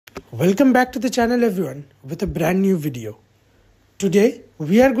Welcome back to the channel everyone with a brand new video. Today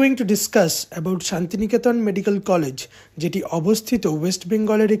we are going to discuss about Santiniketan Medical College যেটি অবস্থিত West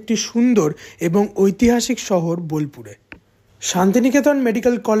বেঙ্গলের একটি সুন্দর এবং ঐতিহাসিক শহর বোলপুরে। শান্তিনিকেতন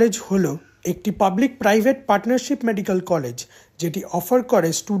মেডিকেল কলেজ হলো একটি public private partnership medical college যেটি অফার করে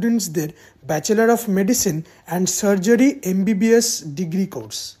স্টুডেন্টসদের bachelor of medicine and surgery MBBS degree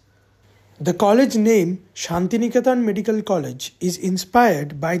course. The college name Santiniketan Medical College is inspired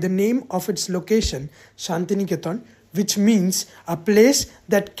by the name of its location Santiniketan, which means a place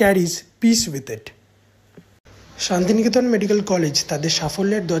that carries peace with it. Santiniketan Medical College তাদের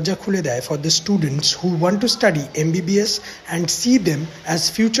সাফল্যের দরজা খুলে দেয় for the students who want to study MBBS and see them as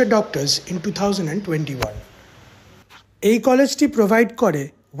future doctors in 2021. এই কলেজটি provide করে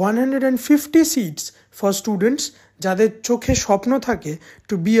 150 seats for students যাদের চোখে স্বপ্ন থাকে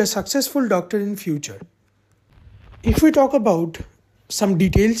to be a successful doctor in future. If we talk about some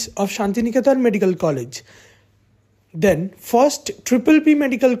details of Santiniketan Medical College, then first PPP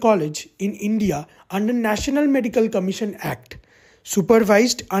Medical College in India under National Medical Commission Act,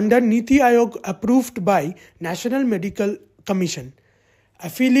 supervised under Niti Aayog approved by National Medical Commission,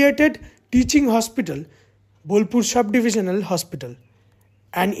 affiliated teaching hospital, Bolpur Subdivisional Hospital.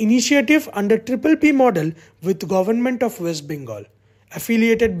 An initiative under PPP model with Government of West Bengal,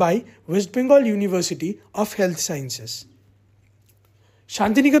 affiliated by West Bengal University of Health Sciences.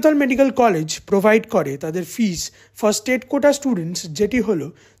 Santiniketan Medical College provide করে তাদের fees for state quota students যেটি হলো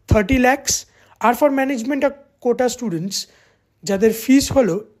 30 lakhs R for management quota students যাদের fees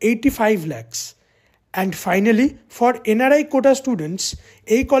হলো 85 lakhs. And finally for NRI quota students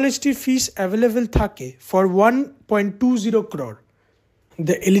এই কলেজটির fees available থাকে for 1.20 crore.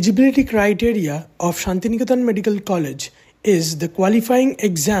 The eligibility criteria of Santiniketan Medical College is the qualifying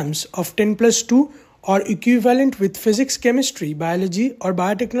exams of 10+2 or equivalent with physics, chemistry, biology or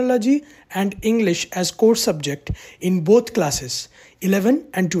biotechnology and English as core subject in both classes 11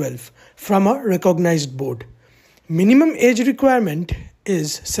 and 12 from a recognized board. Minimum age requirement is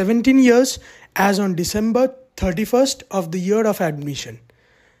 17 years as on December 31st of the year of admission.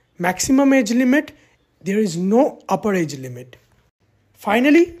 Maximum age limit, there is no upper age limit.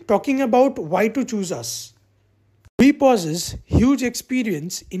 Finally, talking about why to choose us. We possess huge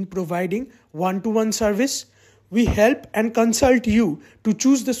experience in providing one-to-one service. We help and consult you to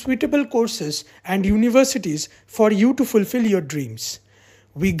choose the suitable courses and universities for you to fulfill your dreams.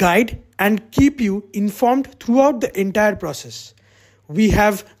 We guide and keep you informed throughout the entire process. We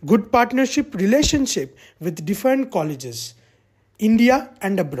have good partnership relationship with different colleges, India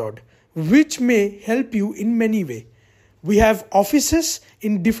and abroad, which may help you in many ways. We have offices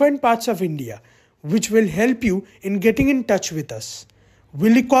in different parts of India, which will help you in getting in touch with us. We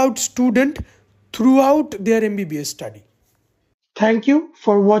look out student throughout their MBBS study. Thank you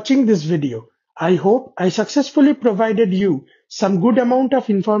for watching this video. I hope I successfully provided you some good amount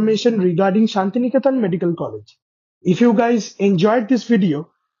of information regarding Santiniketan Medical College. If you guys enjoyed this video,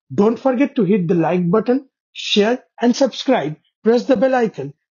 don't forget to hit the like button, share and subscribe. Press the bell icon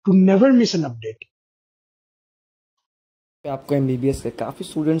to never miss an update. आपको MBBS के काफ़ी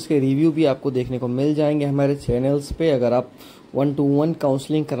students के review भी आपको देखने को मिल जाएंगे हमारे चैनल्स पे। अगर आप 1-to-1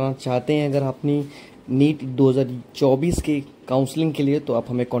 काउंसलिंग कराना चाहते हैं अगर अपनी नीट 2024 के काउंसलिंग के लिए तो आप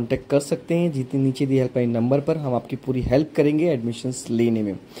हमें कांटेक्ट कर सकते हैं नीचे दिए हेल्पलाइन नंबर पर। हम आपकी पूरी हेल्प करेंगे एडमिशन्स लेने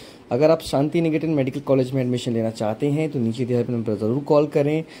में। अगर आप शांतिनिकेतन मेडिकल कॉलेज में एडमिशन लेना चाहते हैं तो नीचे दिए हेल्पलाइन नंबर ज़रूर कॉल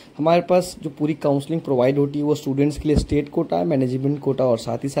करें। हमारे पास जो पूरी काउंसलिंग प्रोवाइड होती है वो स्टूडेंट्स के लिए स्टेट कोटा, मैनेजमेंट कोटा और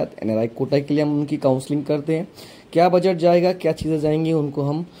साथ ही साथ NRI कोटा के लिए हम उनकी काउंसलिंग करते हैं। क्या बजट जाएगा, क्या चीज़ें जाएंगी, उनको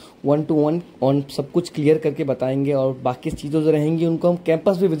हम 1-to-1 ऑन सब कुछ क्लियर करके बताएंगे और बाकी चीज़ें जो रहेंगी उनको हम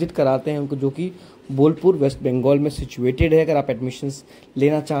कैंपस भी विजिट कराते हैं उनको, जो कि बोलपुर वेस्ट बंगाल में सिचुएटेड है। अगर आप एडमिशन्स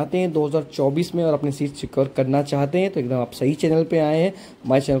लेना चाहते हैं 2024 में और अपनी सीट सिक्योर करना चाहते हैं तो एकदम आप सही चैनल पे आए हैं।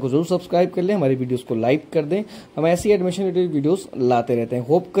 हमारे चैनल को जरूर सब्सक्राइब कर लें, हमारी वीडियोस को लाइक कर दें। हम ऐसी एडमिशन रिलेटेड वीडियोस लाते रहते हैं।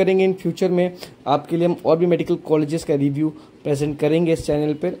 होप करेंगे इन फ्यूचर में आपके लिए हम और भी मेडिकल कॉलेजेस का रिव्यू प्रेजेंट करेंगे इस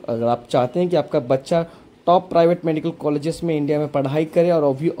चैनल पर। अगर आप चाहते हैं कि आपका बच्चा टॉप प्राइवेट मेडिकल कॉलेजेस में इंडिया में पढ़ाई करे और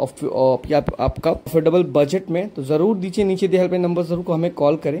आपका अफोर्डेबल बजट में, तो ज़रूर नीचे दिए हेल्पलाइन नंबर ज़रूर को हमें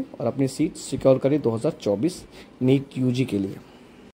कॉल करें और अपनी सीट सिक्योर करें 2024 नीट UG के लिए।